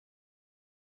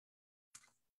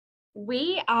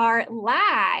We are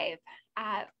live.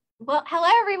 Well, hello,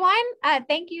 everyone.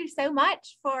 Thank you so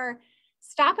much for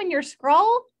stopping your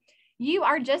scroll. You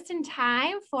are just in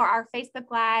time for our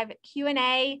Facebook Live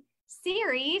Q&A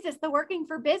series. It's the Working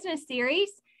for Business series.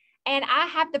 And I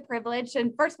have the privilege,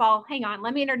 and first of all, hang on,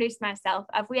 let me introduce myself.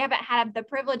 If we haven't had the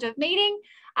privilege of meeting,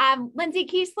 I'm Lindsay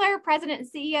Kiesler, President and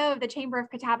CEO of the Chamber of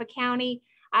Catawba County.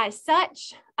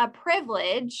 Such a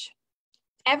privilege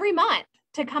every month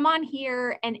to come on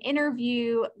here and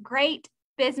interview great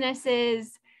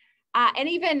businesses and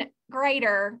even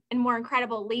greater and more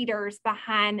incredible leaders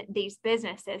behind these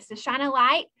businesses to shine a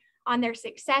light on their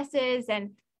successes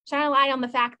and shine a light on the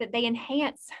fact that they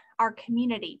enhance our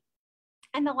community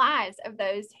and the lives of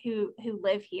those who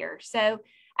live here. So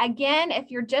again,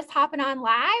 if you're just hopping on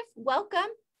live, welcome.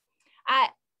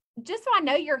 Just so I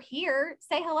know you're here,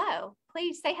 say hello.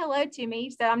 Please say hello to me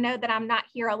so I know that I'm not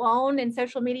here alone in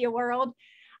social media world.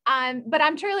 But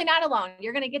I'm truly not alone.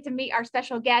 You're going to get to meet our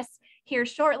special guests here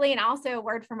shortly, and also a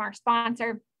word from our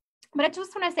sponsor. But I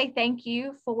just want to say thank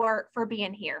you for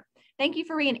being here. Thank you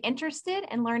for being interested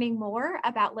in learning more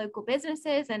about local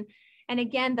businesses and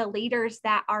again, the leaders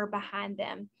that are behind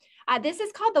them. This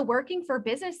is called the Working for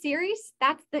Business series.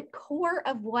 That's the core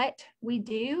of what we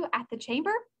do at the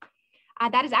Chamber.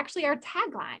 That is actually our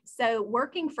tagline. So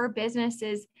working for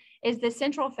businesses is the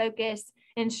central focus,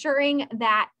 ensuring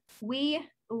that we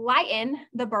lighten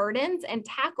the burdens and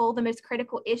tackle the most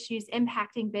critical issues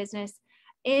impacting business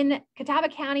in Catawba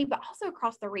County, but also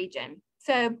across the region.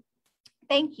 So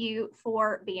thank you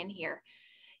for being here.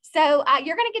 So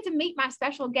you're going to get to meet my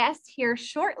special guests here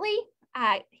shortly.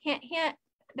 Hint, hint,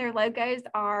 their logos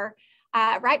are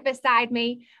right beside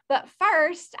me. But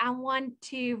first, I want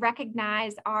to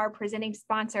recognize our presenting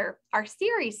sponsor, our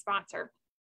series sponsor,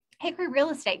 Hickory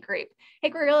Real Estate Group.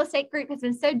 Hickory Real Estate Group has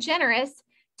been so generous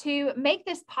to make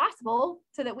this possible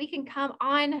so that we can come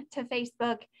on to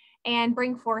Facebook and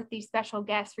bring forth these special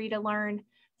guests for you to learn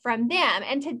from them.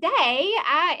 And today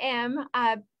I am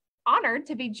honored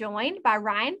to be joined by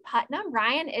Ryan Putnam.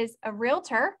 Ryan is a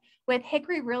realtor with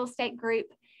Hickory Real Estate Group.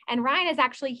 And Ryan is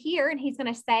actually here and he's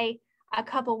going to say a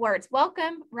couple words.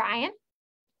 Welcome, Ryan.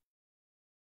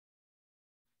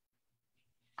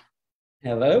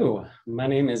 Hello, my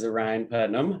name is Ryan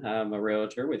Putnam. I'm a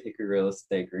realtor with Hickory Real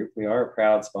Estate Group. We are a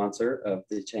proud sponsor of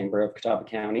the Chamber of Catawba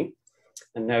County.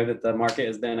 I know that the market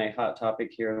has been a hot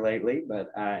topic here lately,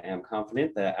 but I am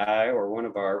confident that I or one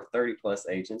of our 30 plus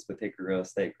agents with Hickory Real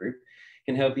Estate Group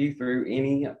can help you through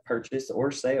any purchase or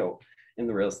sale in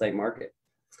the real estate market.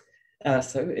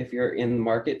 So if you're in the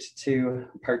market to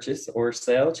purchase or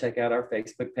sell, check out our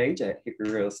Facebook page at Hickory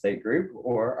Real Estate Group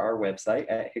or our website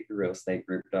at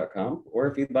hickoryrealestategroup.com. Or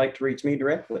if you'd like to reach me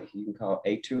directly, you can call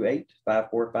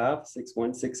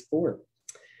 828-545-6164.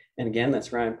 And again,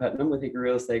 that's Ryan Putnam with Hickory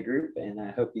Real Estate Group, and I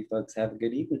hope you folks have a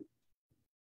good evening.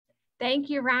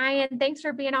 Thank you, Ryan. Thanks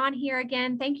for being on here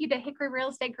again. Thank you to Hickory Real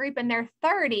Estate Group and their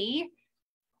 30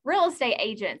 real estate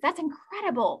agents. That's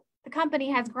incredible. The company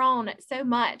has grown so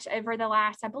much over the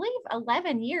last, I believe,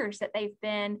 11 years that they've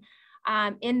been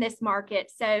in this market.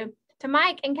 So to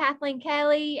Mike and Kathleen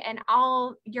Kelly and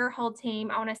all your whole team,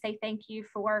 I want to say thank you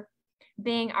for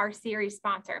being our series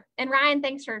sponsor. And Ryan,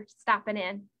 thanks for stopping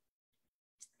in.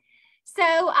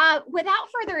 So without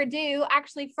further ado,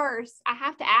 actually first, I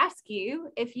have to ask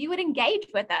you if you would engage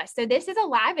with us. So this is a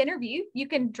live interview. You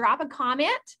can drop a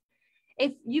comment.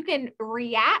 If you can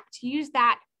react, use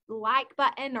that like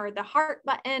button or the heart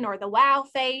button or the wow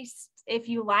face if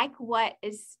you like what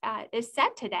is said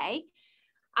today.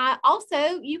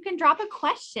 Also, you can drop a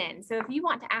question. So if you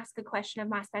want to ask a question of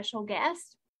my special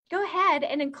guest, go ahead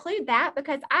and include that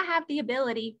because I have the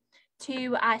ability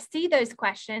to see those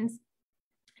questions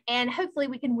and hopefully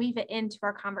we can weave it into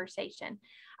our conversation.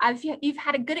 If you've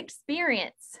had a good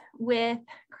experience with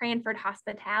Cranford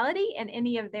Hospitality and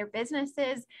any of their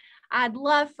businesses, I'd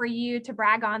love for you to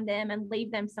brag on them and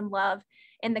leave them some love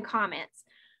in the comments.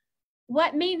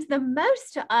 What means the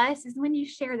most to us is when you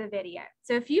share the video.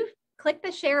 So if you click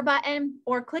the share button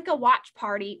or click a watch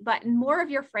party button, more of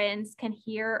your friends can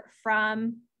hear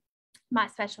from my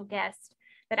special guest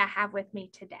that I have with me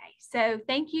today. So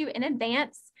thank you in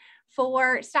advance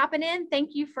for stopping in.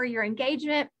 Thank you for your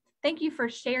engagement. Thank you for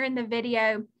sharing the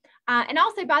video. And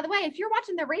also, by the way, if you're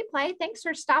watching the replay, thanks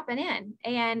for stopping in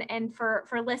and for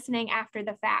listening after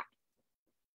the fact.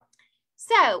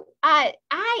 So I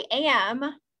am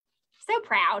so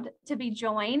proud to be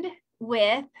joined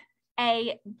with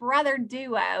a brother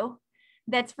duo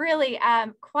that's really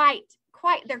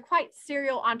they're quite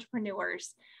serial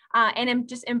entrepreneurs and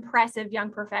just impressive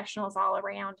young professionals all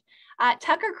around.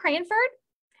 Tucker Cranford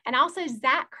and also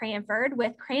Zach Cranford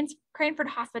with Cranford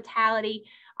Hospitality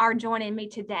are joining me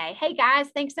today. Hey guys,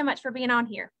 thanks so much for being on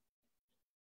here.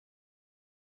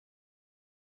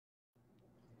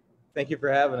 Thank you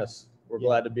for having us. We're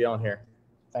glad to be on here.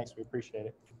 Thanks, we appreciate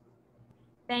it.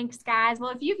 Thanks, guys.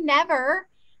 Well, if you've never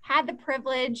had the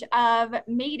privilege of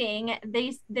meeting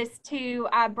this two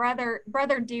brother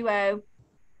duo,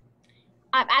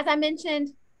 as I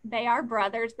mentioned, they are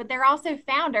brothers, but they're also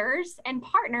founders and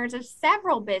partners of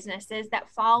several businesses that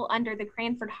fall under the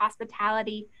Cranford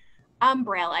Hospitality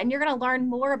umbrella. And you're going to learn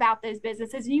more about those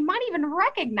businesses. And you might even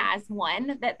recognize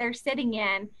one that they're sitting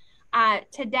in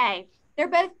today. They're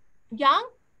both young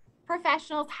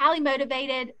professionals, highly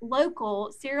motivated,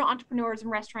 local serial entrepreneurs and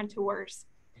restaurateurs.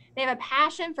 They have a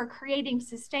passion for creating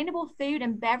sustainable food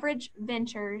and beverage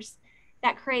ventures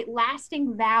that create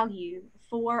lasting value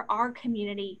for our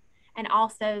community and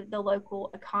also the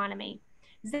local economy.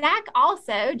 Zach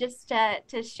also, just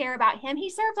to share about him, he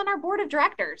serves on our board of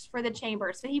directors for the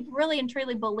Chamber. So he really and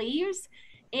truly believes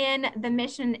in the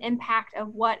mission and impact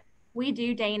of what we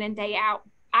do day in and day out.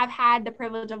 I've had the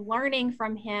privilege of learning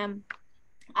from him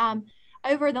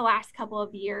over the last couple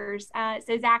of years.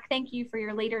 So Zach, thank you for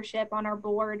your leadership on our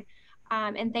board,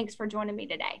 and thanks for joining me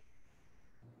today.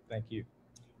 Thank you.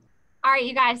 All right,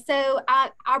 you guys. So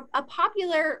a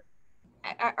popular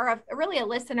or really a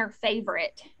listener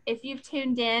favorite, if you've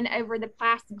tuned in over the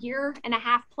past year and a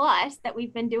half plus that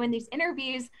we've been doing these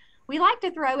interviews, we like to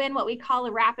throw in what we call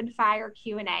a rapid fire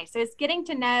Q&A. So it's getting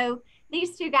to know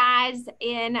these two guys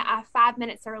in 5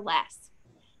 minutes or less.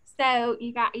 So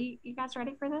you guys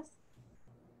ready for this?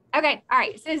 Okay. All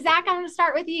right. So Zach, I'm going to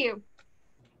start with you.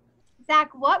 Zach,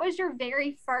 what was your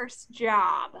very first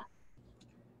job?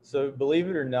 So believe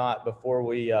it or not, before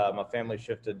my family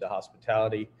shifted to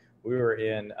hospitality, we were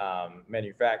in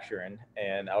manufacturing,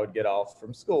 and I would get off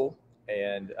from school,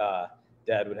 and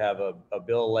Dad would have a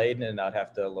bill laden, and I'd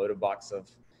have to load a box of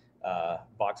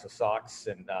socks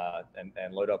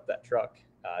and load up that truck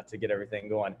to get everything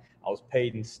going. I was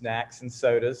paid in snacks and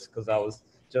sodas because I was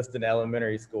just in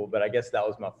elementary school, but I guess that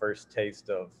was my first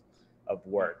taste of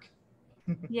work.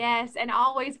 Yes, and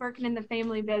always working in the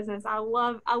family business. I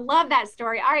love that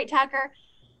story. All right, Tucker,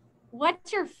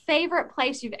 what's your favorite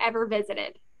place you've ever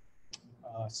visited?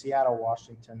 Seattle,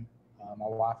 Washington. My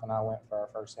wife and I went for our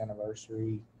first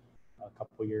anniversary a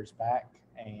couple years back,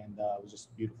 and it was just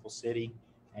a beautiful city.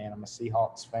 And I'm a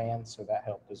Seahawks fan, so that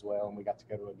helped as well. And we got to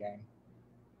go to a game.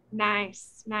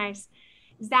 Nice, nice.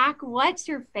 Zach, what's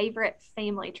your favorite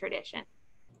family tradition?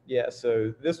 Yeah,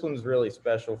 so this one's really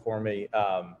special for me.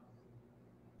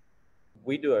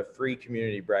 We do a free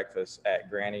community breakfast at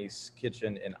Granny's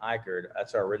Kitchen in Eichard.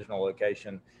 That's our original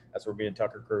location. That's where me and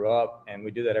Tucker grew up, and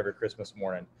we do that every Christmas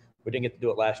morning. We didn't get to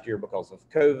do it last year because of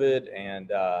COVID and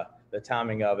the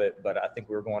timing of it, but I think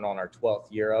we were going on our 12th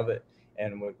year of it,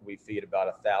 and we feed about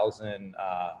 1,000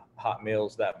 hot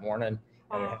meals that morning,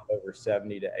 and we have over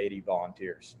 70 to 80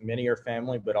 volunteers. Many are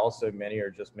family, but also many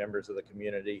are just members of the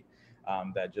community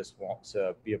that just want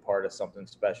to be a part of something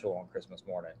special on Christmas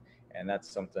morning. And that's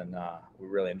something we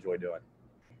really enjoy doing.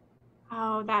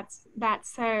 Oh, that's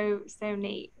so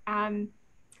neat.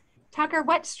 Tucker,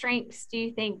 what strengths do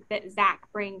you think that Zach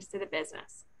brings to the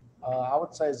business? I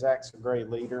would say Zach's a great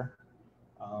leader.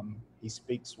 He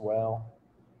speaks well,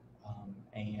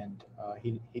 and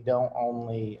he don't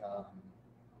only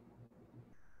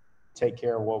take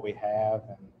care of what we have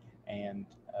and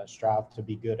strive to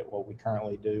be good at what we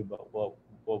currently do, but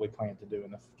what we plan to do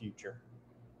in the future.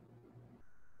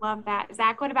 Love that.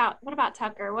 Zach, what about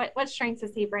Tucker? What strengths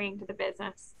does he bring to the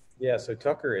business? Yeah, so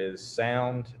Tucker is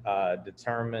sound,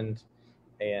 determined,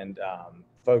 and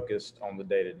focused on the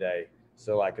day-to-day.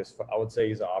 So I would say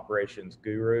he's an operations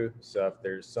guru. So if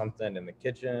there's something in the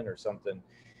kitchen or something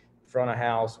front of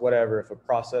house, whatever, if a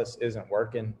process isn't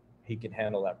working, he can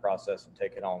handle that process and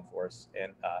take it on for us.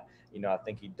 And, I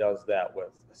think he does that with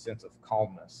a sense of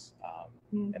calmness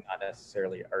and not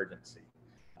necessarily urgency,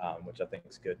 which I think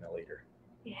is good in a leader.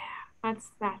 Yeah,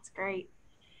 that's great.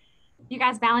 You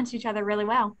guys balance each other really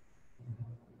well.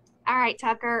 All right,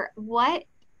 Tucker, what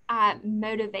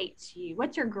motivates you?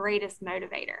 What's your greatest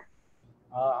motivator?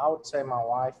 I would say my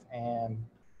wife and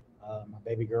my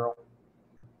baby girl.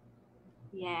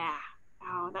 Yeah.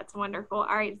 Oh, that's wonderful.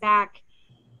 All right, Zach,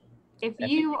 if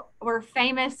you were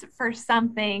famous for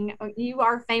something, you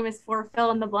are famous for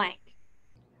fill in the blank.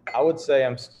 I would say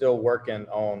I'm still working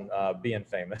on being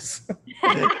famous.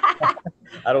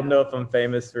 I don't know if I'm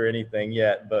famous for anything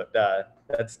yet, but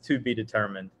that's to be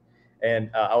determined.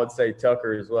 And I would say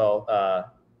Tucker as well.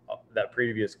 That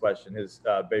previous question, his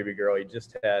baby girl, he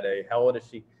just had how old is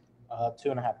she?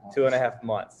 2.5 months. 2.5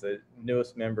 months. The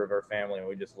newest member of our family, and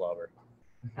we just love her.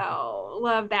 Oh,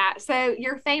 love that. So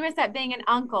you're famous at being an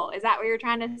uncle. Is that what you're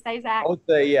trying to say, Zach? I would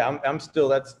say, yeah, I'm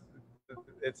still,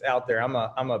 it's out there. I'm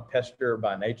a pester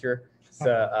by nature.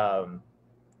 So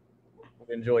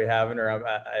we enjoy having her.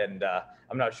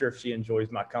 I'm not sure if she enjoys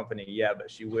my company yet,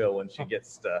 but she will when she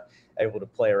gets able to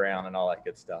play around and all that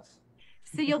good stuff.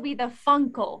 So you'll be the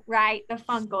funkle, right? The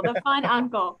funkle, the fun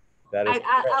uncle. That is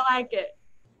I like it.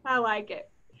 I like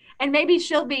it. And maybe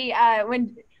she'll be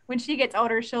when she gets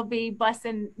older, she'll be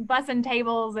bussing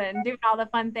tables and doing all the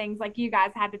fun things like you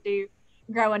guys had to do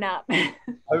growing up.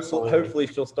 Hopefully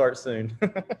she'll start soon.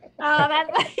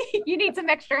 You need some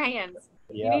extra hands.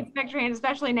 Yeah. You need some extra hands,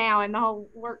 especially now in the whole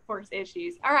workforce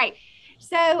issues. All right.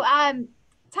 So,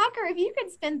 Tucker, if you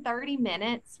could spend 30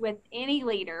 minutes with any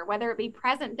leader, whether it be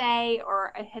present day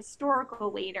or a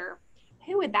historical leader,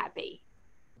 who would that be?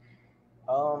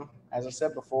 As I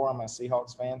said before, I'm a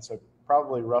Seahawks fan, so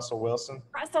probably Russell Wilson.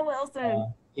 Russell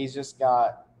Wilson. He's just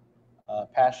got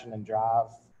passion and drive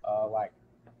like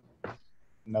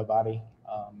nobody.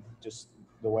 Just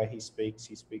the way he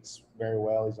speaks very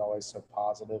well. He's always so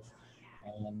positive,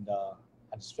 and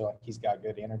I just feel like he's got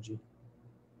good energy.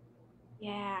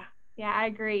 Yeah, I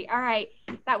agree. All right,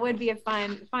 that would be a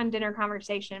fun dinner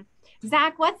conversation.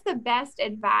 Zach, what's the best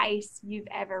advice you've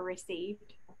ever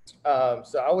received?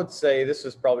 So I would say this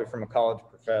was probably from a college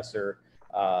professor.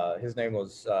 His name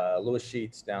was Louis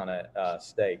Sheets down at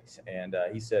State, and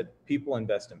he said, "People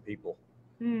invest in people."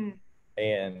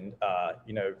 And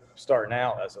starting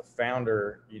out as a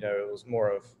founder, it was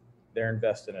more of they're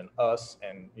invested in us,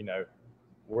 and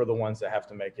we're the ones that have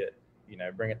to make it,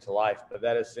 bring it to life. But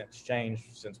that has since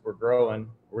changed since we're growing.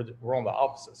 We're on the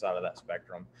opposite side of that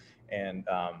spectrum, and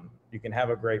you can have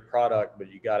a great product, but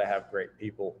you got to have great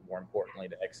people, more importantly,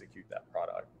 to execute that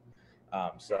product.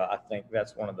 So I think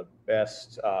that's one of the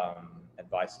best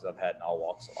advices I've had in all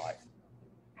walks of life.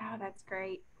 Oh, that's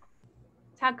great.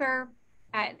 Tucker,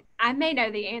 I may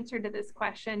know the answer to this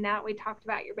question now that we talked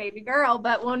about your baby girl,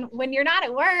 but when you're not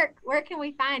at work, where can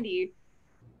we find you?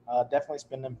 Definitely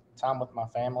spending time with my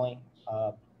family.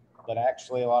 But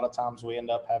actually, a lot of times we end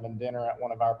up having dinner at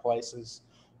one of our places,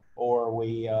 or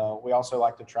we also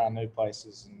like to try new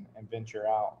places and venture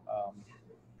out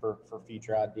for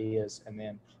future ideas. And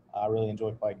then I really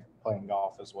enjoy playing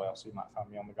golf as well. So you might find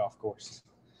me on the golf course.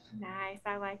 Nice.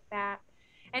 I like that.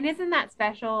 And isn't that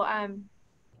special?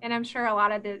 And I'm sure a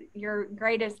lot of your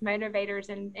greatest motivators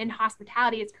in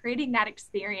hospitality is creating that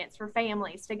experience for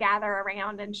families to gather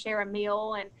around and share a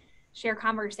meal and share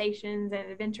conversations and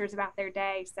adventures about their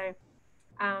day. So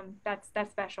that's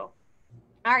special.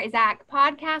 All right, Zach,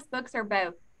 podcast, books, or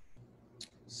both?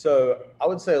 So I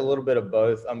would say a little bit of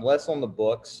both. I'm less on the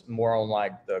books, more on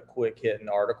like the quick hitting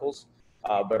articles.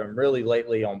 But I'm really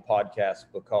lately on podcasts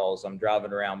because I'm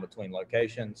driving around between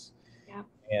locations. Yeah.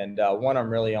 And one I'm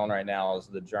really on right now is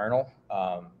The Journal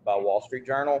by Wall Street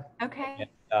Journal. Okay.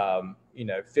 And,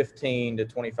 15 to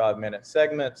 25 minute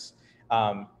segments.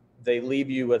 They leave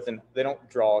you with they don't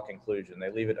draw a conclusion.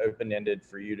 They leave it open-ended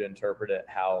for you to interpret it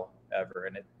however.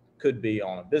 And it could be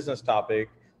on a business topic.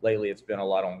 Lately, it's been a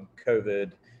lot on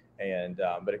COVID,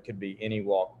 but it could be any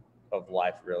walk of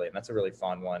life, really. And that's a really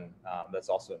fun one. That's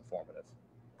also informative.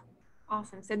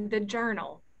 Awesome. So The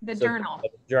Journal. The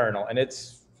Journal. And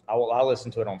I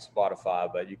listen to it on Spotify,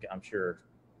 but I'm sure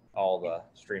all the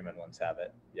streaming ones have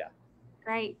it. Yeah.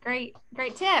 Great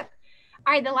tip.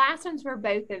 All right. The last one's for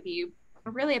both of you,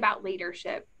 really about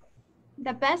leadership.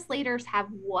 The best leaders have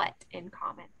what in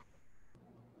common?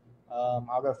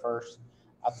 I'll go first.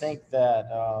 I think that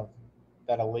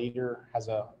a leader has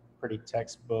a pretty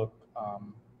textbook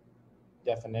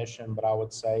definition, but I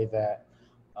would say that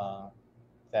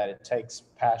it takes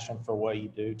passion for what you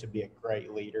do to be a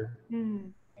great leader.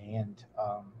 And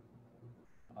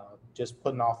just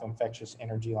putting off infectious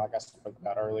energy, like I spoke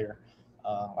about earlier,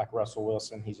 like Russell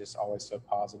Wilson. He's just always so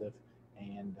positive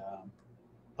and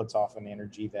puts off an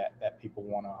energy that people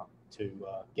want to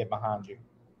get behind you.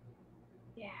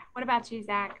 Yeah. What about you,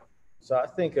 Zach? So I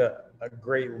think a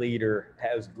great leader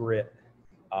has grit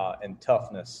and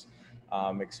toughness,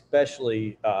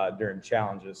 especially during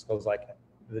challenges. Because like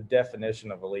the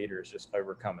definition of a leader is just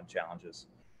overcoming challenges,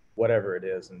 whatever it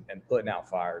is, and putting out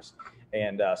fires.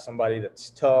 And somebody that's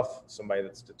tough, somebody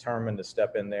that's determined to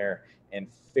step in there and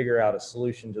figure out a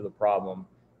solution to the problem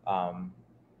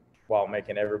while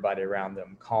making everybody around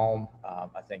them calm,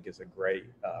 I think is a great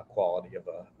quality of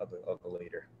a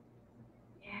leader.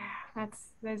 Yeah,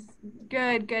 that's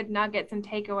good nuggets and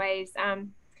takeaways.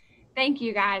 Thank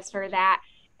you guys for that.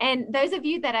 And those of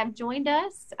you that have joined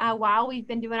us while we've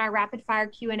been doing our rapid fire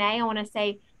Q&A, I want to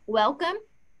say welcome.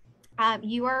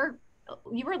 you were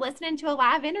listening to a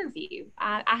live interview.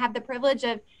 I have the privilege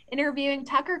of interviewing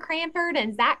Tucker Cranford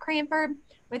and Zach Cranford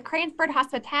with Cranford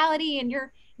Hospitality, and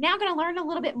you're now going to learn a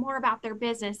little bit more about their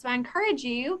business. So I encourage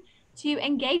you to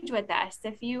engage with us.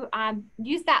 If you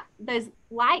use those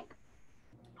like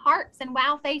hearts and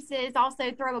wow faces,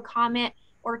 also throw a comment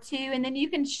or two, and then you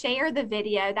can share the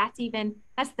video. That's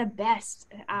the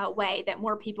best way that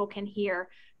more people can hear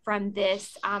from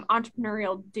this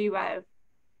entrepreneurial duo.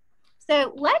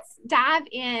 So let's dive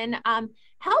in,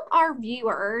 help our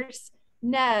viewers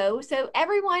know, so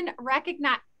everyone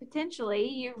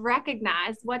you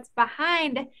recognize what's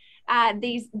behind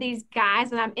these guys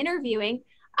that I'm interviewing,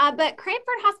 but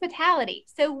Cranford Hospitality.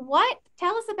 So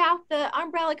tell us about the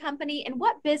umbrella company and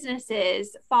what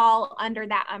businesses fall under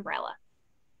that umbrella.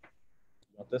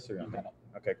 Want this or not?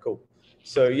 Okay, cool.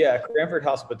 So yeah, Cranford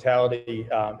Hospitality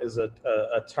is a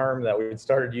term that we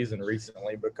started using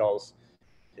recently because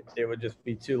it would just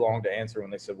be too long to answer when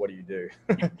they said, "What do you do?"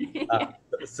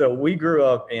 So we grew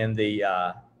up in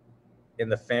the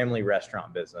family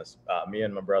restaurant business. Me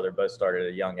and my brother both started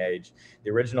at a young age.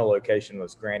 The original location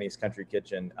was Granny's Country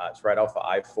Kitchen. It's right off of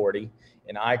I-40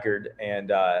 in Eichard,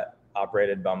 and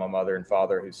operated by my mother and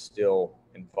father, who's still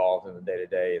involved in the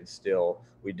day-to-day, and still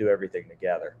we do everything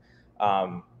together.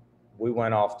 We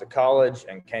went off to college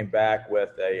and came back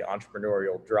with a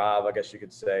entrepreneurial drive, I guess you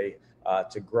could say,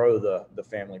 to grow the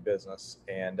family business.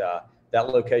 And that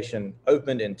location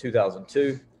opened in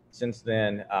 2002. Since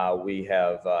then, we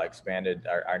have expanded.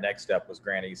 Our next step was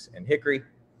Granny's in Hickory,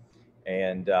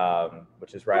 and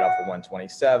which is right off of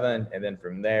 127. And then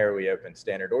from there, we opened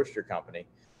Standard Oyster Company,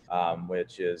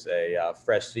 which is a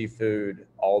fresh seafood,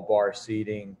 all bar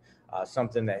seating,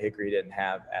 something that Hickory didn't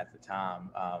have at the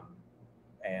time.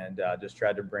 And just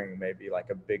tried to bring maybe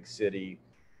like a big city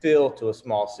feel to a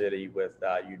small city with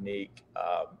unique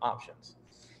options.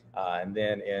 And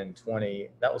then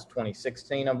that was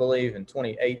 2016, I believe. In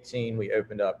 2018, we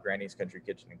opened up Granny's Country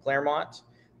Kitchen in Claremont.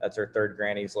 That's our third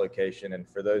Granny's location. And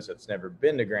for those that's never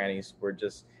been to Granny's, we're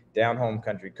just down home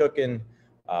country cooking,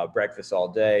 breakfast all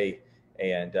day,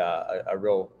 and a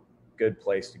real good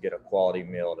place to get a quality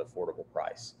meal at an affordable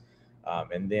price.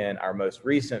 And then our most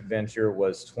recent venture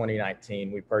was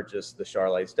 2019. We purchased the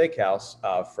Charlotte Steakhouse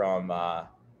from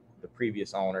the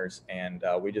previous owners, and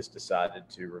we just decided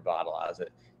to revitalize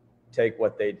it, take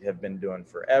what they have been doing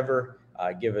forever,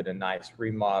 give it a nice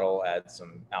remodel, add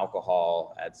some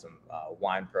alcohol, add some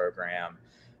wine program,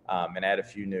 and add a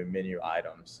few new menu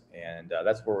items. And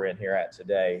that's where we're in here at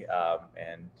today.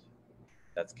 And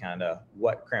that's kind of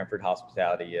what Cranford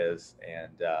Hospitality is,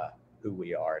 and who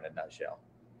we are in a nutshell.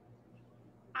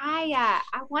 I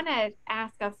want to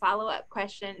ask a follow-up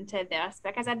question to this,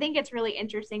 because I think it's really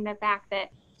interesting, the fact that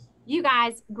you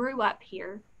guys grew up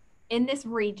here in this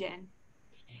region.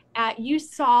 You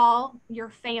saw your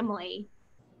family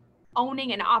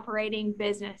owning and operating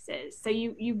businesses. So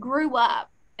you grew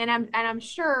up, and I'm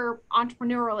sure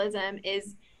entrepreneurialism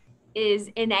is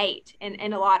innate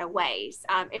in a lot of ways.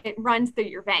 It runs through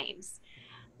your veins.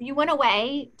 You went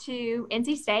away to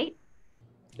NC State.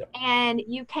 Yep. And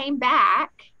you came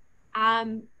back.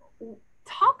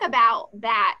 Talk about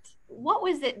that. What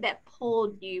was it that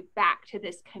pulled you back to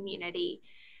this community?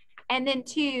 And then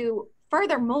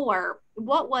furthermore,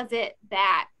 what was it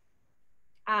that,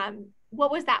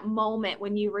 what was that moment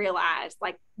when you realized,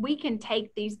 like, we can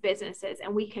take these businesses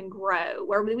and we can grow,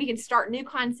 where we can start new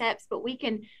concepts, but we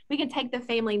can take the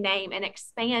family name and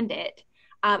expand it,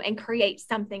 and create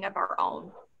something of our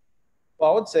own?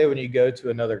 Well, I would say when you go to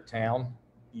another town,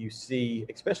 you see,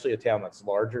 especially a town that's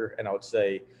larger, and I would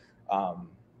say,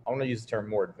 I want to use the term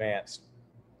more advanced,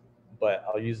 but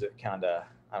I'll use it kind of,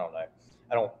 I don't know.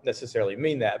 I don't necessarily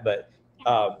mean that, but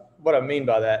what I mean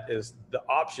by that is the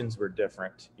options were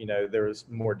different. You know, there was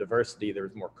more diversity, there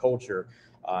was more culture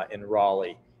in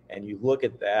Raleigh, and you look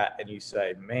at that and you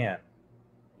say, man,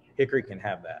 Hickory can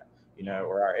have that, you know,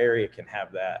 or our area can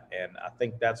have that. And I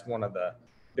think that's one of the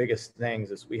biggest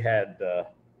things, is we had the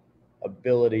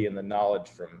ability and the knowledge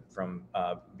from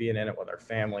being in it with our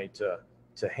family to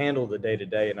handle the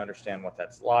day-to-day and understand what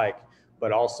that's like,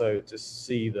 but also to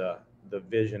see the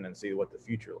vision and see what the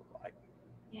future looked like.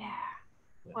 Yeah.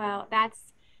 Well,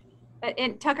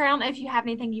 and Tucker, I don't know if you have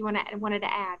anything you wanted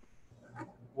to add.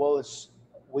 Well,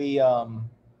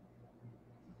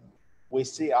 we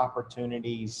see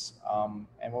opportunities,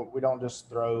 and we don't just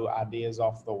throw ideas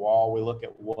off the wall. We look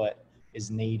at what is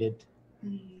needed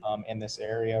in this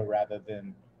area, rather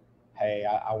than, hey,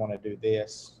 I want to do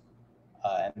this,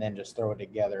 and then just throw it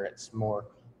together. It's more,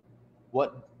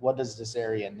 what does this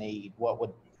area need? What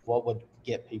would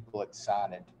get people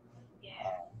excited? Yeah.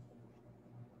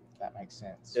 that makes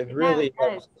sense. It really No,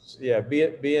 it helps. Yeah,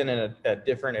 being in a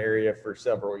different area for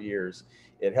several years,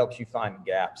 it helps you find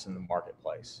gaps in the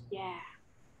marketplace. Yeah.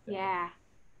 Yeah.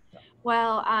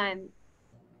 Well,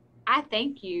 I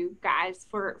thank you guys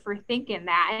for thinking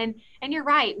that. And you're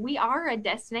right, we are a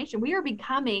destination. We are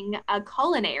becoming a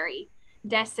culinary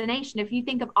destination. If you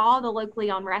think of all the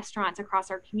locally owned restaurants across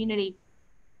our community,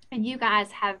 and you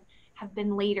guys have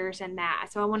been leaders in that.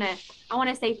 So I want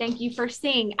to say thank you for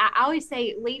seeing. I always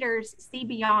say leaders see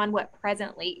beyond what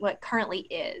currently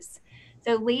is.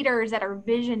 So leaders that are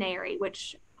visionary,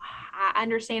 which I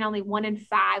understand only 1 in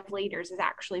 5 leaders is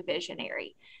actually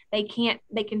visionary. They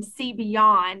can see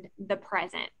beyond the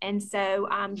present. And so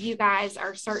you guys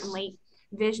are certainly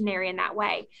visionary in that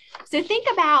way. So think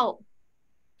about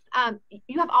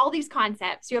you have all these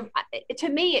concepts. You have, to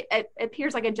me, it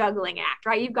appears like a juggling act,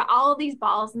 right? You've got all of these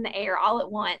balls in the air all at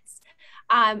once,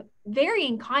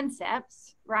 varying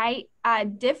concepts, right?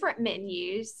 Different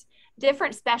menus,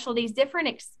 different specialties, different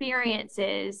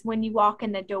experiences when you walk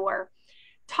in the door.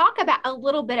 Talk about a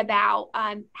little bit about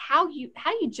how you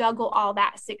juggle all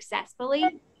that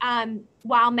successfully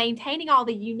while maintaining all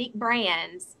the unique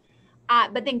brands,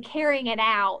 but then carrying it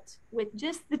out with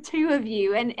just the two of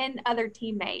you and other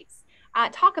teammates.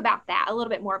 Talk about that a little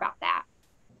bit more about that.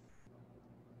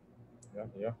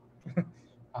 Yeah.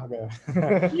 I'll go.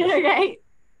 Okay.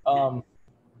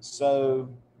 So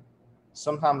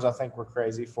sometimes I think we're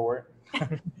crazy for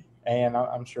it, and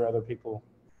I'm sure other people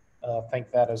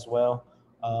think that as well.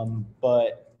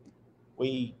 But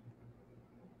we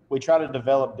try to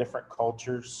develop different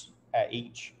cultures at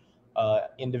each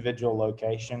individual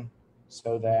location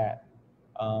so that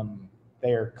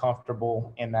they are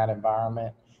comfortable in that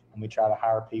environment, and we try to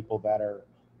hire people that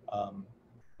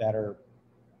are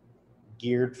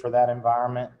geared for that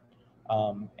environment,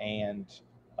 and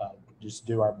just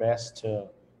do our best to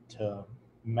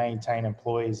maintain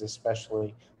employees,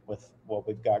 especially with what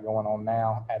we've got going on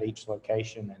now at each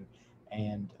location,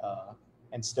 and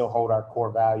still hold our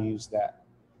core values that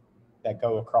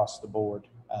go across the board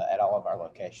at all of our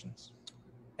locations.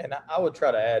 And I would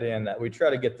try to add in that we try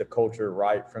to get the culture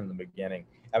right from the beginning.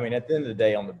 I mean, at the end of the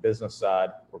day, on the business side,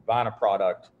 we're buying a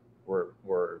product,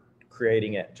 we're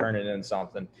creating it, turning it into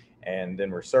something, and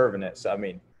then we're serving it. So, I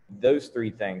mean, those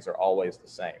three things are always the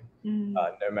same,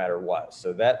 no matter what.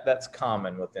 So that's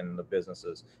common within the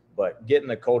businesses. But getting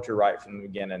the culture right from the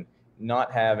beginning,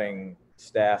 not having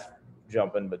staff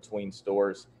jumping between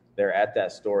stores. They're at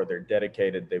that store, they're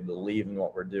dedicated, they believe in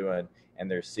what we're doing,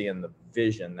 and they're seeing the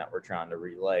vision that we're trying to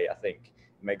relay, I think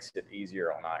makes it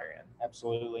easier on our end.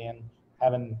 Absolutely.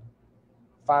 And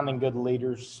finding good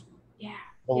leaders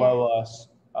below us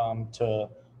to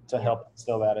help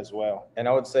instill that as well. And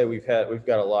I would say we've got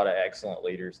a lot of excellent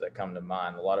leaders that come to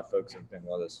mind. A lot of folks have been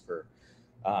with us for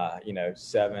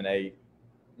 7, 8,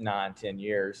 9, 10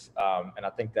 years. And I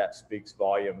think that speaks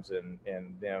volumes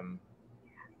in them,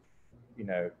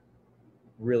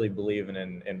 really believing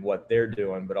in what they're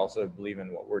doing, but also believing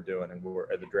in what we're doing and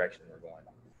the direction we're going.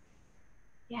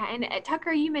 Yeah. And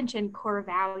Tucker, you mentioned core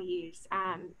values.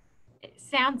 It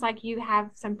sounds like you have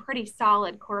some pretty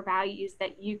solid core values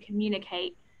that you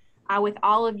communicate with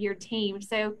all of your team.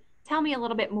 So tell me a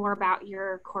little bit more about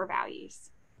your core values.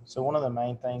 So one of the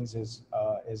main things is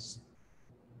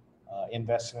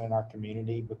investing in our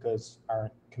community, because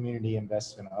our community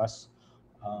invests in us.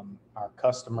 Our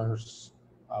customers,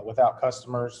 without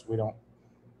customers, we don't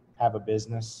have a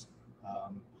business.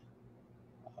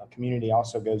 Community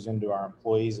also goes into our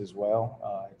employees as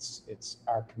well. It's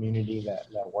our community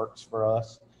that works for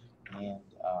us, and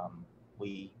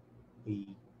we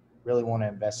really want to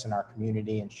invest in our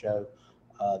community and show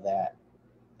that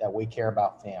we care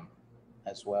about them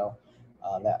as well.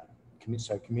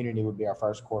 So community would be our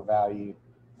first core value.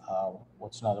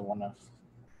 What's another one of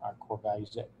our core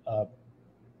values?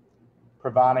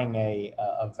 Providing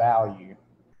a value.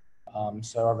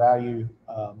 So our value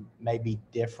may be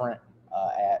different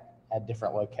at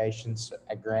different locations.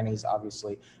 At Granny's,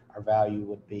 obviously, our value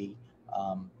would be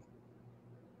A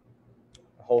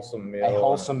wholesome meal. a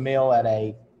wholesome meal at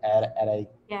a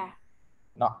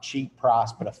not cheap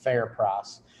price, but a fair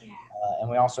price. Yeah. And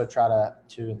we also try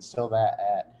to instill that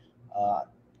at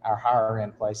our higher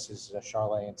end places,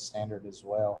 Charlotte and Standard as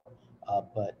well.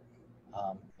 But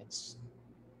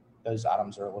those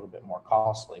items are a little bit more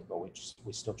costly, but we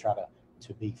still try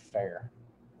to be fair.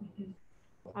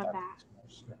 Love that.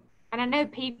 And I know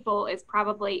people is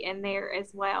probably in there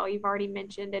as well. You've already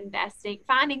mentioned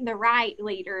finding the right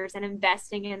leaders and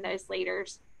investing in those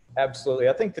leaders. Absolutely.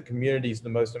 I think the community is the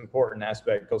most important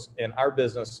aspect, because in our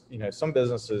business, some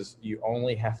businesses you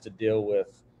only have to deal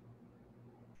with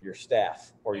your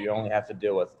staff, or you only have to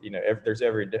deal with, if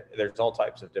there's all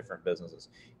types of different businesses.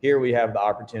 Here we have the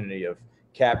opportunity of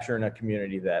capturing a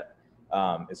community that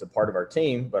is a part of our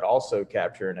team, but also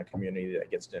capturing a community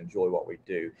that gets to enjoy what we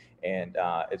do. And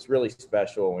it's really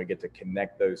special when we get to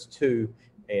connect those two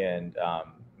and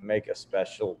make a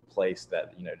special place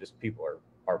that, just people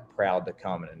are proud to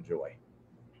come and enjoy.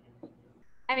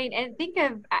 I mean, and think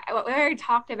of what we already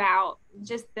talked about,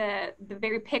 just the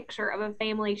very picture of a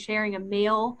family sharing a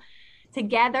meal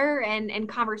together and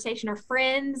conversation, or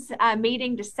friends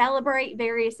meeting to celebrate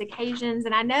various occasions.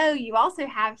 And I know you also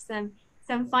have some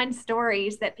fun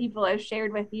stories that people have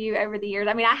shared with you over the years.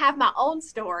 I mean, I have my own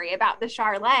story about the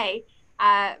Charlet.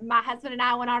 My husband and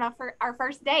I went on our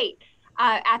first date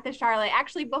at the Charlet,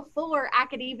 actually before I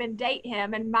could even date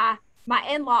him. And my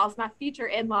in-laws, my future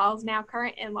in-laws, now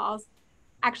current in-laws,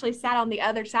 actually sat on the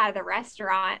other side of the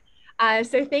restaurant.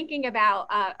 So thinking about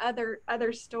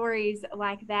other stories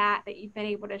like that you've been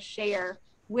able to share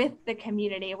with the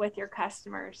community, with your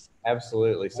customers.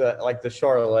 Absolutely. So like the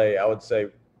Charlet, I would say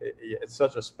it's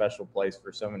such a special place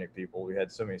for so many people. We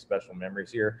had so many special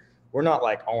memories here. We're not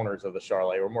like owners of the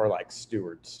Charlet. We're more like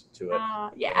stewards to it.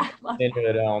 Yeah. Into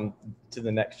it on to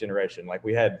the next generation. Like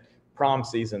we had prom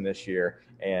season this year,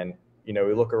 and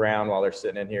we look around while they're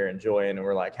sitting in here enjoying, and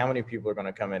we're like, how many people are going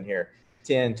to come in here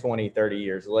 10, 20, 30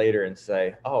 years later and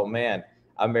say, oh man,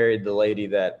 I married the lady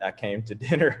that I came to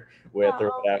dinner with or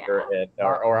whatever, yeah.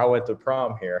 or I went to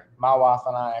prom here. My wife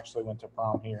and I actually went to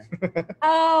prom here.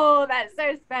 Oh, that's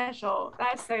so special.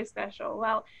 That's so special.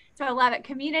 Well, so I love it.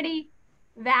 Community,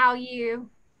 value,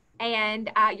 and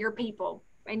your people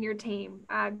and your team.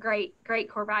 Great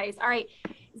core values. All right,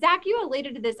 Zach, you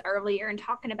alluded to this earlier in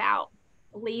talking about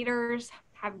leaders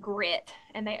have grit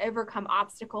and they overcome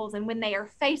obstacles. And when they are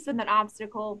faced with an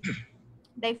obstacle,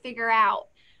 they figure out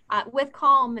with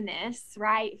calmness,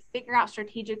 right? Figure out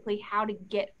strategically how to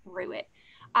get through it.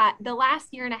 The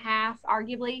last year and a half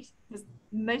arguably was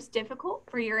most difficult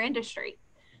for your industry.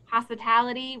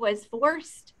 Hospitality was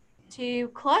forced to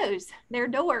close their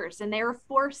doors and they were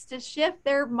forced to shift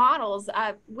their models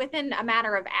within a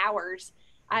matter of hours.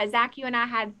 Zach, you and I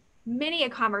had many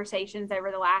conversations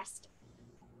over the last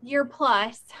year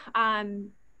plus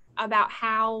about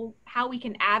how we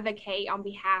can advocate on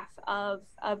behalf of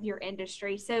your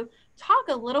industry. So talk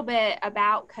a little bit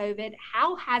about COVID.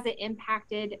 How has it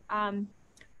impacted, how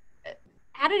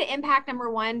did it impact, number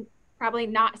one, probably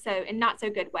not so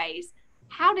good ways.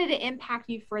 How did it impact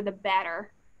you for the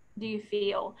better, do you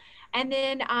feel? And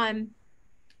then, and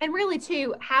really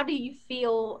too, how do you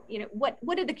feel,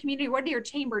 what did the community, what did your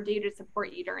chamber do to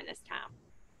support you during this time?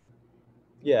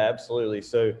 Yeah, absolutely.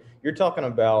 So you're talking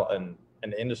about an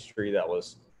industry that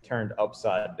was turned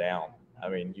upside down. I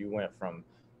mean, you went from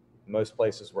most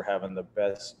places were having the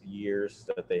best years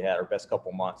that they had, or best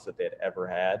couple months that they had ever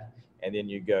had. And then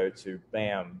you go to,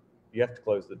 bam, you have to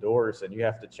close the doors and you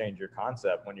have to change your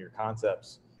concept when your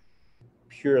concept's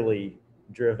purely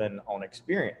driven on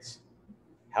experience.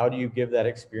 How do you give that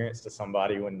experience to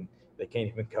somebody when they can't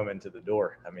even come into the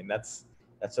door? I mean, that's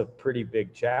a pretty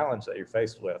big challenge that you're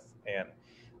faced with. And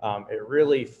it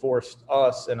really forced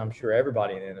us, and I'm sure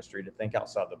everybody in the industry, to think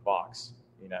outside the box.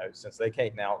 Since they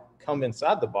can't now come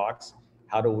inside the box,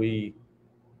 how do we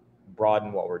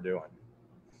broaden what we're doing?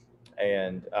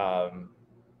 And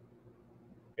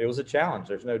it was a challenge.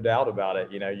 There's no doubt about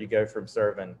it. You go from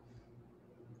serving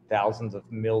thousands of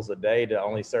meals a day to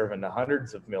only serving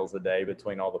hundreds of meals a day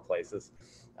between all the places.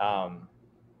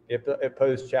 It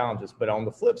posed challenges, but on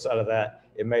the flip side of that,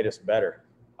 it made us better.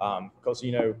 Because,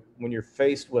 when you're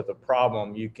faced with a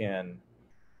problem, you can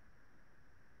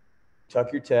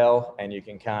tuck your tail and you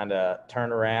can kind of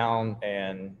turn around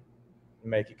and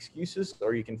make excuses,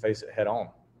 or you can face it head on.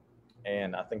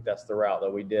 And I think that's the route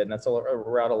that we did. And that's a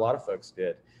route a lot of folks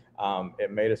did.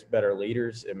 It made us better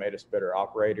leaders. It made us better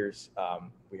operators.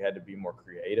 We had to be more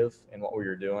creative in what we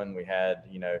were doing. We had,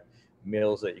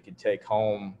 meals that you could take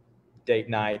home, date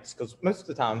nights, because most of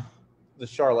the time, the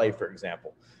Charlet, for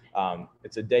example,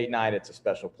 it's a date night. It's a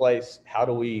special place. How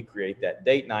do we create that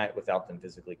date night without them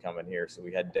physically coming here? So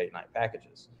we had date night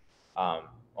packages.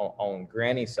 On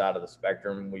Granny's side of the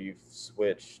spectrum, we've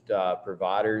switched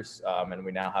providers, and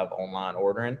we now have online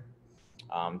ordering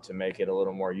to make it a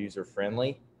little more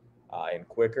user-friendly and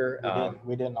quicker.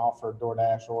 We didn't offer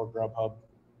DoorDash or Grubhub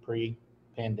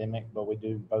pre-pandemic, but we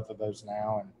do both of those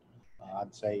now, and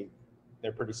I'd say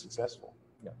they're pretty successful.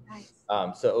 Yeah.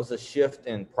 Nice. So it was a shift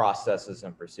in processes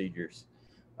and procedures.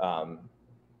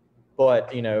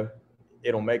 But,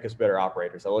 it'll make us better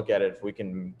operators. I look at it, if we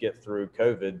can get through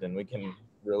COVID, then we can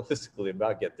realistically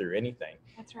about get through anything.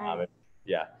 That's right.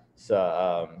 Yeah.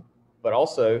 So, but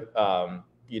also,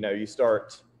 you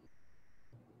start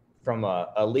from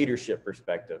a leadership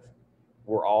perspective.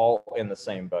 We're all in the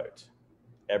same boat.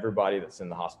 Everybody that's in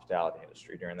the hospitality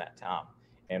industry during that time.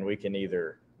 And we can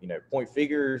either, point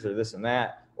figures or this and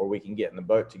that, or we can get in the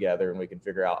boat together and we can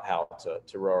figure out how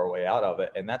to row our way out of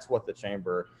it. And that's what the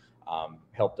chamber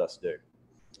helped us do.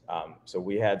 So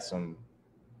we had some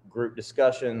group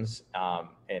discussions,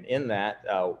 and in that,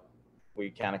 we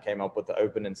kind of came up with the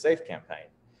Open and Safe campaign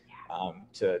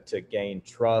to gain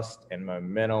trust and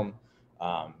momentum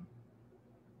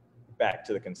back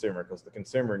to the consumer, because the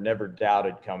consumer never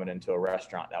doubted coming into a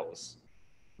restaurant that was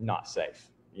not safe.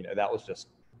 That was just,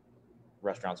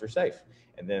 restaurants are safe.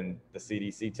 And then the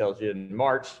CDC tells you in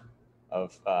March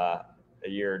of a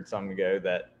year and some ago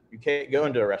that you can't go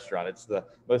into a restaurant. It's the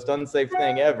most unsafe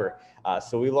thing ever.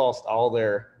 So we lost all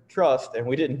their trust, and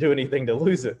we didn't do anything to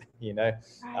lose it. It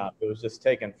was just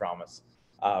taken from us.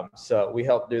 So we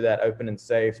helped do that Open and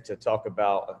Safe to talk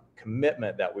about a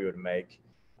commitment that we would make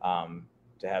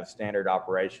to have standard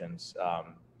operations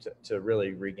to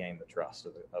really regain the trust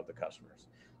of the customers.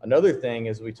 Another thing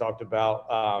is we talked about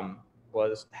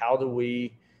was how do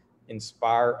we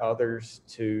inspire others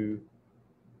to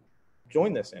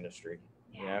join this industry?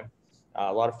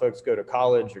 A lot of folks go to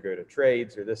college or go to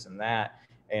trades or this and that.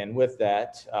 And with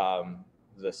that,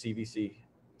 the CVC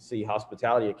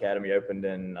Hospitality Academy opened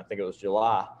in, I think it was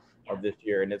July of this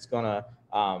year. And it's going to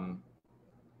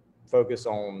focus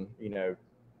on,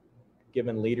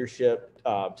 giving leadership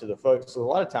to the folks. So a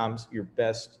lot of times your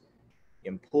best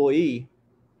employee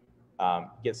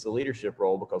gets the leadership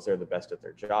role because they're the best at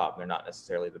their job. They're not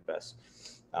necessarily the best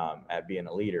at being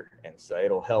a leader. And so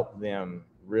it'll help them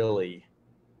really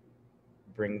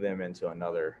bring them into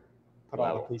another Put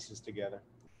all the pieces together.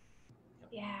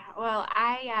 Yeah, well,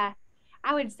 I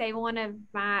would say one of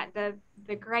the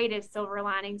greatest silver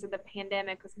linings of the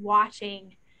pandemic was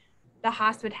watching the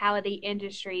hospitality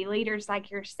industry, leaders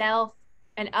like yourself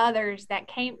and others that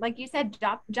came, like you said,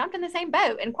 jumped in the same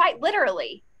boat, and quite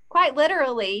literally,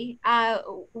 we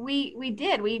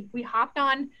hopped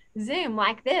on Zoom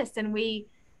like this, and we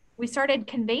started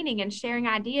convening and sharing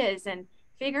ideas and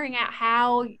figuring out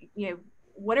how,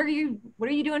 what are you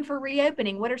doing for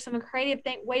reopening? What are some creative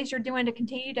ways you're doing to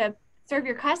continue to serve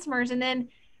your customers? And then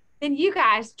you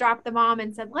guys dropped the bomb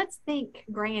and said, let's think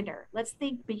grander. Let's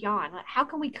think beyond. How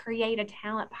can we create a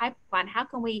talent pipeline? How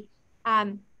can we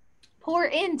pour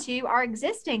into our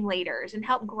existing leaders and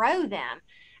help grow them?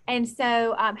 And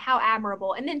so how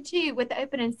admirable. And then too, with the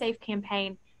Open and Safe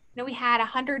campaign, we had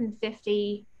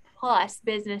 150 plus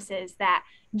businesses that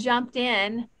jumped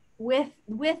in with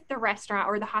the restaurant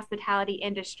or the hospitality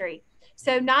industry.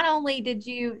 So not only did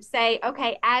you say,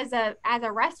 okay, as a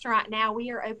restaurant, now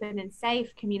we are open and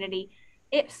safe community,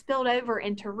 it spilled over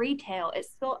into retail. It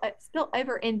spilled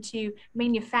over into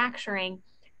manufacturing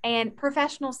and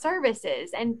professional services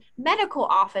and medical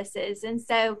offices. And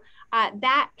so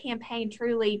that campaign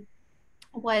truly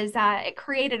was, it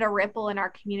created a ripple in our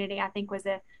community. I think was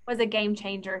a game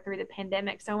changer through the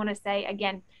pandemic. So I want to say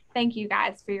again, thank you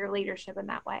guys for your leadership in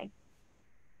that way.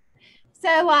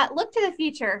 So look to the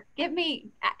future.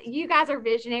 You guys are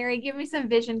visionary. Give me some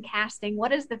vision casting.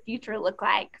 What does the future look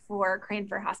like for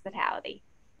Cranford Hospitality?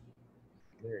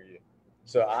 There you.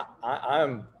 So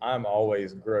I'm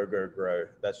always grow.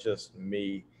 That's just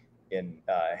me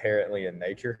inherently in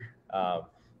nature.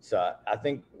 So I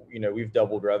think, we've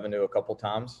doubled revenue a couple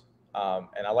times.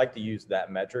 And I like to use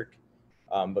that metric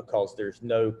because there's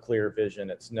no clear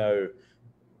vision. It's no,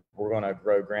 we're going to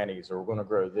grow Granny's, or we're going to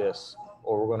grow this,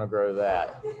 or we're going to grow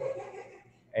that.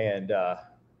 And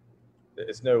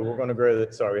it's no, we're going to grow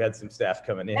that. Sorry, we had some staff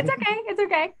coming in. It's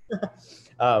okay.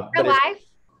 Real life.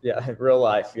 Yeah, real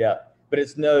life. Yeah. But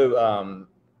it's no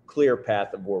clear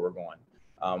path of where we're going.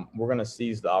 We're going to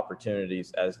seize the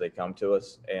opportunities as they come to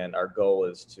us. And our goal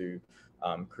is to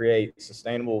create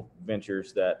sustainable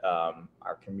ventures that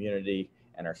our community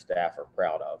and our staff are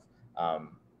proud of.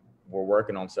 We're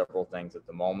working on several things at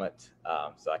the moment,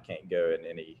 so I can't go in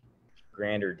any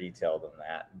grander detail than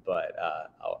that. But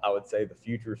I would say the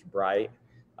future's bright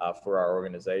for our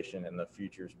organization, and the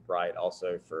future's bright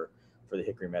also for the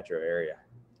Hickory metro area.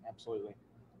 Absolutely.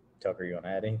 Tucker, you want to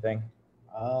add anything?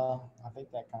 I think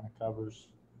that kind of covers.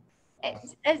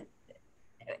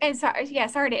 And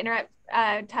sorry to interrupt,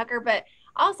 Tucker, but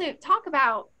also talk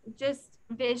about just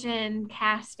vision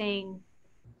casting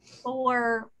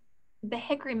for the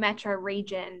Hickory metro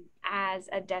region as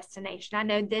a destination. I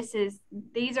know these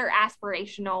are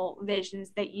aspirational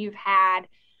visions that you've had,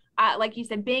 like you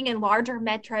said, being in larger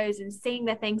metros and seeing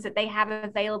the things that they have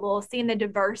available, seeing the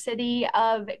diversity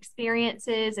of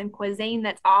experiences and cuisine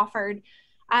that's offered.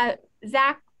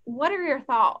 Zach, what are your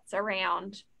thoughts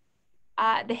around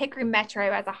the Hickory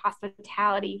Metro as a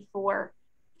hospitality for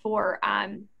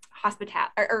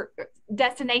hospitality or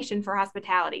destination for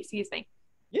hospitality? Excuse me.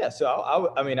 Yeah,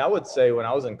 so I mean, I would say when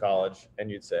I was in college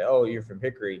and you'd say, oh, you're from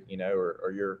Hickory,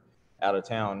 or you're out of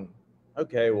town.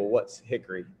 Okay, well, what's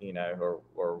Hickory,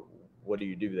 or what do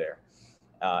you do there?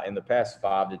 In the past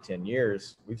 5 to 10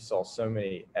 years, we've saw so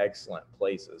many excellent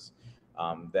places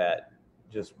that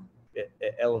just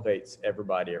it elevates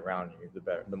everybody around you,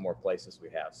 the more places we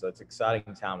have. So it's an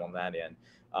exciting time on that end.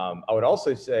 I would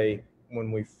also say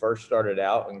when we first started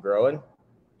out and growing,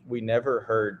 we never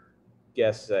heard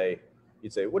guests say,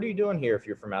 you'd say, what are you doing here if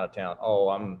you're from out of town? Oh,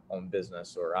 I'm on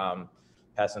business, or I'm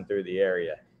passing through the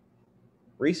area.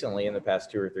 Recently, in the past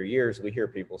 2 or 3 years, we hear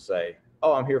people say,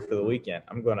 oh, I'm here for the weekend.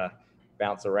 I'm going to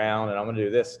bounce around and I'm going to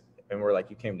do this. And we're like,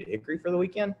 you came to Hickory for the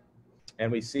weekend?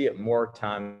 And we see it more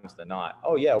times than not.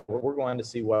 Oh, yeah, we're going to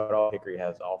see what all Hickory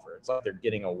has to offer. It's like they're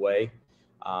getting away.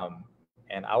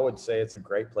 And I would say it's a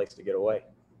great place to get away.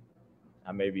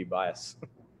 I may be biased.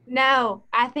 No,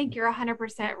 I think you're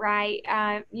 100%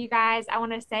 right. You guys, I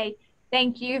want to say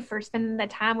thank you for spending the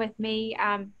time with me.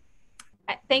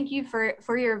 Thank you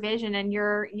for your vision and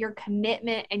your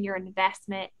commitment and your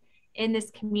investment in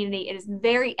this community. It is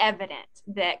very evident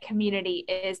that community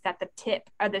is at the tip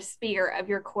of the spear of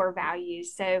your core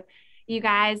values. So you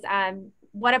guys,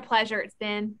 what a pleasure it's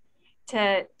been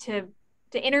to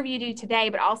interview you today,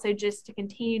 but also just to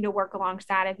continue to work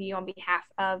alongside of you on behalf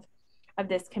of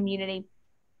this community.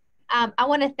 I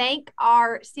want to thank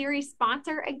our series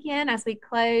sponsor again as we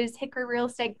close, Hickory Real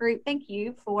Estate Group. Thank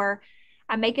you for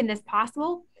making this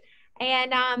possible.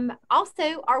 And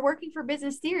also our Working for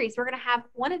Business series. We're going to have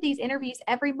one of these interviews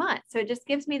every month. So it just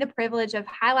gives me the privilege of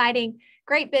highlighting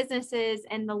great businesses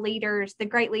and the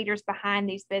great leaders behind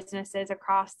these businesses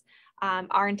across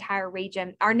our entire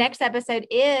region. Our next episode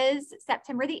is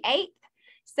September the 8th.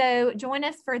 So join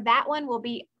us for that one. We'll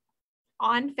be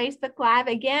on Facebook Live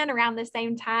again around the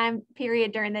same time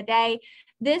period during the day.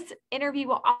 This interview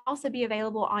will also be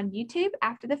available on YouTube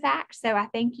after the fact. So I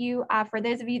thank you for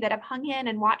those of you that have hung in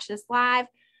and watched this live.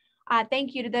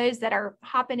 Thank you to those that are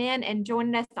hopping in and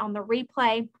joining us on the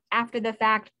replay after the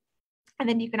fact. And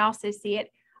then you can also see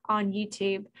it on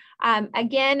YouTube.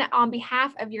 Again, on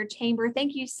behalf of your chamber,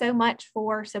 thank you so much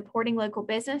for supporting local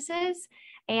businesses.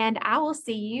 And I will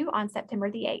see you on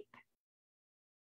September the 8th.